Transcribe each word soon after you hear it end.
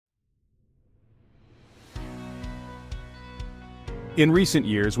In recent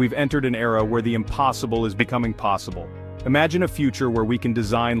years, we've entered an era where the impossible is becoming possible. Imagine a future where we can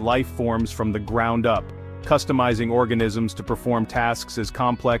design life forms from the ground up, customizing organisms to perform tasks as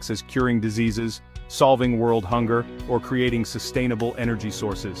complex as curing diseases, solving world hunger, or creating sustainable energy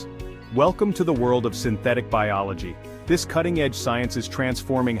sources. Welcome to the world of synthetic biology. This cutting-edge science is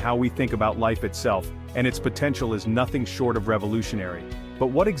transforming how we think about life itself, and its potential is nothing short of revolutionary. But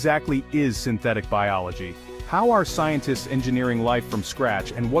what exactly is synthetic biology? How are scientists engineering life from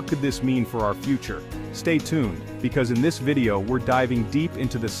scratch, and what could this mean for our future? Stay tuned, because in this video we're diving deep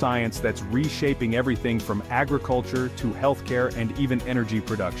into the science that's reshaping everything from agriculture to healthcare and even energy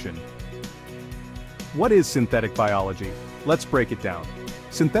production. What is synthetic biology? Let's break it down.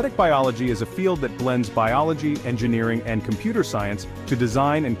 Synthetic biology is a field that blends biology, engineering, and computer science to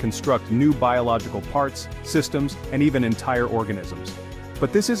design and construct new biological parts, systems, and even entire organisms.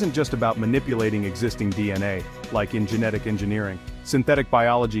 But this isn't just about manipulating existing DNA, like in genetic engineering. Synthetic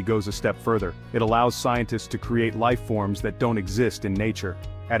biology goes a step further. It allows scientists to create life forms that don't exist in nature.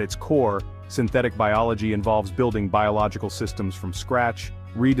 At its core, synthetic biology involves building biological systems from scratch,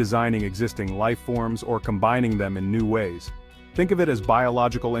 redesigning existing life forms, or combining them in new ways. Think of it as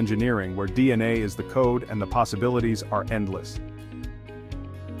biological engineering, where DNA is the code and the possibilities are endless.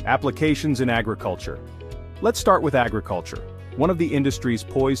 Applications in agriculture. Let's start with agriculture, one of the industries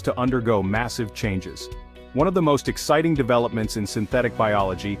poised to undergo massive changes. One of the most exciting developments in synthetic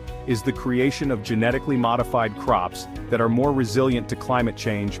biology is the creation of genetically modified crops that are more resilient to climate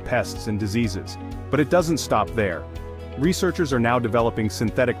change, pests, and diseases. But it doesn't stop there. Researchers are now developing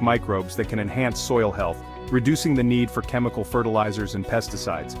synthetic microbes that can enhance soil health, reducing the need for chemical fertilizers and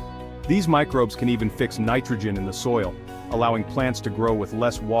pesticides. These microbes can even fix nitrogen in the soil, allowing plants to grow with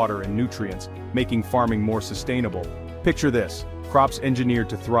less water and nutrients, making farming more sustainable. Picture this: crops engineered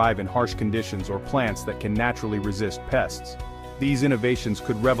to thrive in harsh conditions or plants that can naturally resist pests. These innovations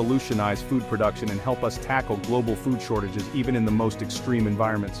could revolutionize food production and help us tackle global food shortages even in the most extreme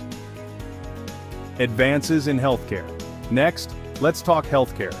environments. Advances in healthcare. Next, let's talk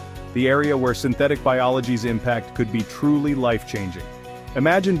healthcare, the area where synthetic biology's impact could be truly life-changing.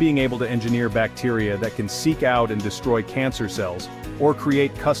 Imagine being able to engineer bacteria that can seek out and destroy cancer cells, or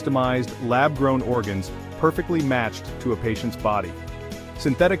create customized, lab-grown organs perfectly matched to a patient's body.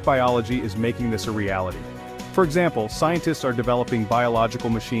 Synthetic biology is making this a reality. For example, scientists are developing biological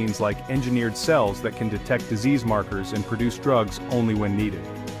machines like engineered cells that can detect disease markers and produce drugs only when needed.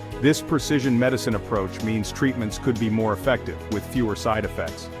 This precision medicine approach means treatments could be more effective, with fewer side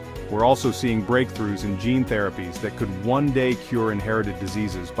effects. We're also seeing breakthroughs in gene therapies that could one day cure inherited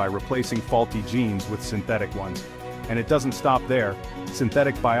diseases by replacing faulty genes with synthetic ones. And it doesn't stop there.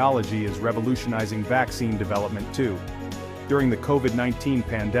 Synthetic biology is revolutionizing vaccine development too. During the COVID-19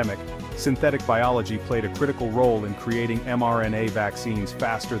 pandemic, synthetic biology played a critical role in creating mRNA vaccines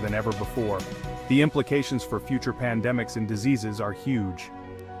faster than ever before. The implications for future pandemics and diseases are huge.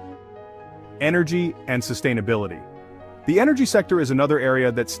 Energy and sustainability. The energy sector is another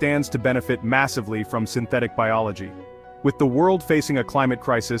area that stands to benefit massively from synthetic biology. With the world facing a climate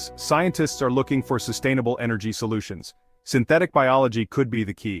crisis, scientists are looking for sustainable energy solutions. Synthetic biology could be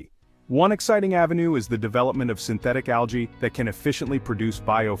the key. One exciting avenue is the development of synthetic algae that can efficiently produce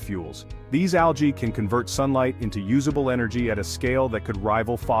biofuels. These algae can convert sunlight into usable energy at a scale that could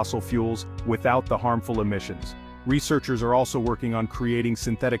rival fossil fuels without the harmful emissions. Researchers are also working on creating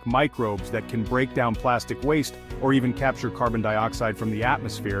synthetic microbes that can break down plastic waste or even capture carbon dioxide from the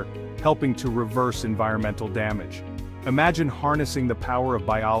atmosphere, helping to reverse environmental damage. Imagine harnessing the power of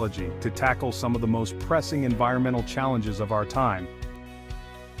biology to tackle some of the most pressing environmental challenges of our time.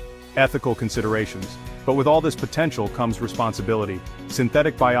 Ethical considerations. But with all this potential comes responsibility.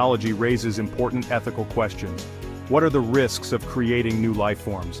 Synthetic biology raises important ethical questions. What are the risks of creating new life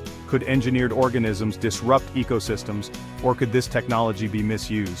forms? Could engineered organisms disrupt ecosystems, or could this technology be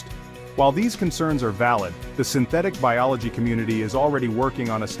misused? While these concerns are valid, the synthetic biology community is already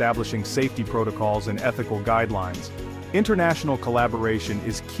working on establishing safety protocols and ethical guidelines. International collaboration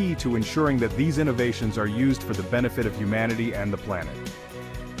is key to ensuring that these innovations are used for the benefit of humanity and the planet.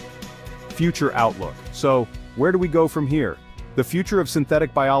 Future outlook. So, where do we go from here? The future of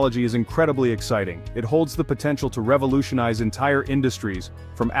synthetic biology is incredibly exciting. It holds the potential to revolutionize entire industries,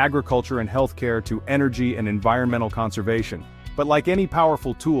 from agriculture and healthcare to energy and environmental conservation. But like any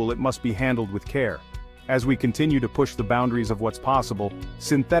powerful tool, it must be handled with care. As we continue to push the boundaries of what's possible,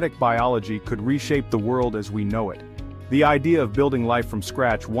 synthetic biology could reshape the world as we know it. The idea of building life from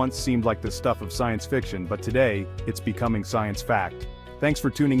scratch once seemed like the stuff of science fiction, but today, it's becoming science fact. Thanks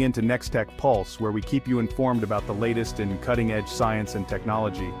for tuning in to NexTech Pulse, where we keep you informed about the latest in cutting-edge science and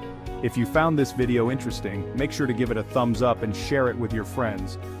technology. If you found this video interesting, make sure to give it a thumbs up and share it with your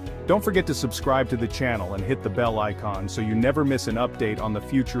friends. Don't forget to subscribe to the channel and hit the bell icon so you never miss an update on the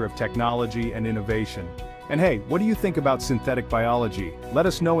future of technology and innovation. And hey, what do you think about synthetic biology? Let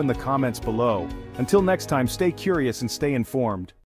us know in the comments below. Until next time, stay curious and stay informed.